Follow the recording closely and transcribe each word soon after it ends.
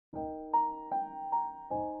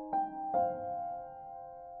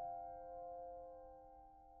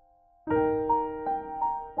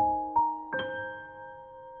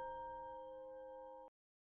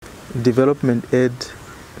Development aid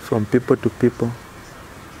from people to people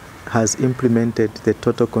has implemented the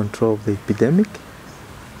total control of the epidemic,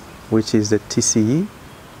 which is the TCE,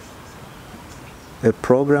 a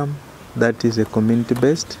program that is a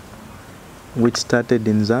community-based, which started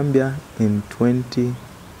in Zambia in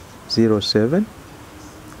 2007,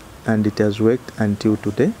 and it has worked until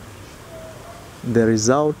today. The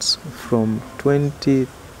results from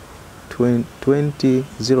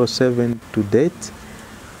 2007 to date,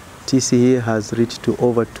 TCE has reached to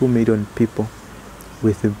over 2 million people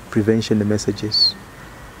with the prevention messages.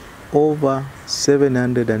 Over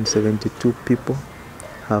 772 people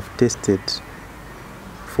have tested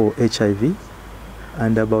for HIV,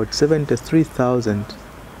 and about 73,000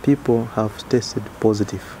 people have tested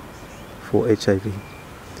positive for HIV.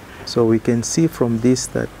 So we can see from this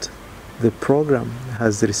that the program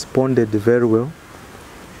has responded very well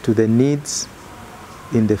to the needs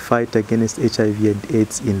in the fight against HIV and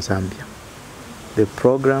AIDS in Zambia. The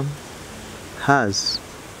program has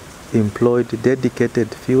employed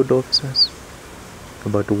dedicated field officers,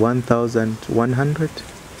 about 1,100,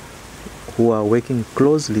 who are working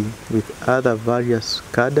closely with other various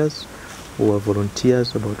cadres who are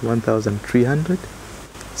volunteers, about 1,300,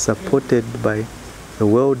 supported by a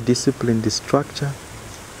well-disciplined structure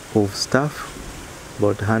of staff,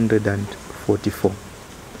 about 144.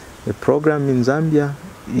 The program in Zambia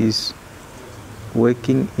is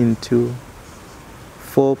working into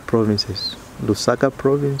 4 provinces: Lusaka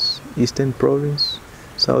province, Eastern province,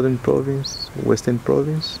 Southern province, Western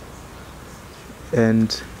province,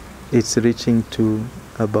 and it's reaching to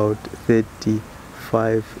about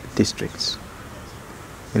 35 districts.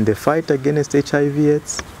 In the fight against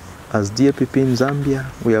HIV/AIDS, as DAPP in Zambia,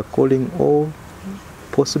 we are calling all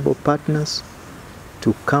possible partners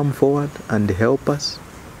to come forward and help us,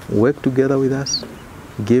 work together with us,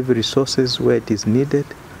 give resources where it is needed,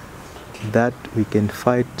 that we can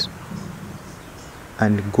fight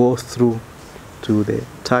and go through to the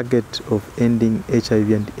target of ending HIV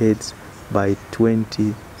and AIDS by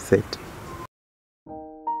 2030.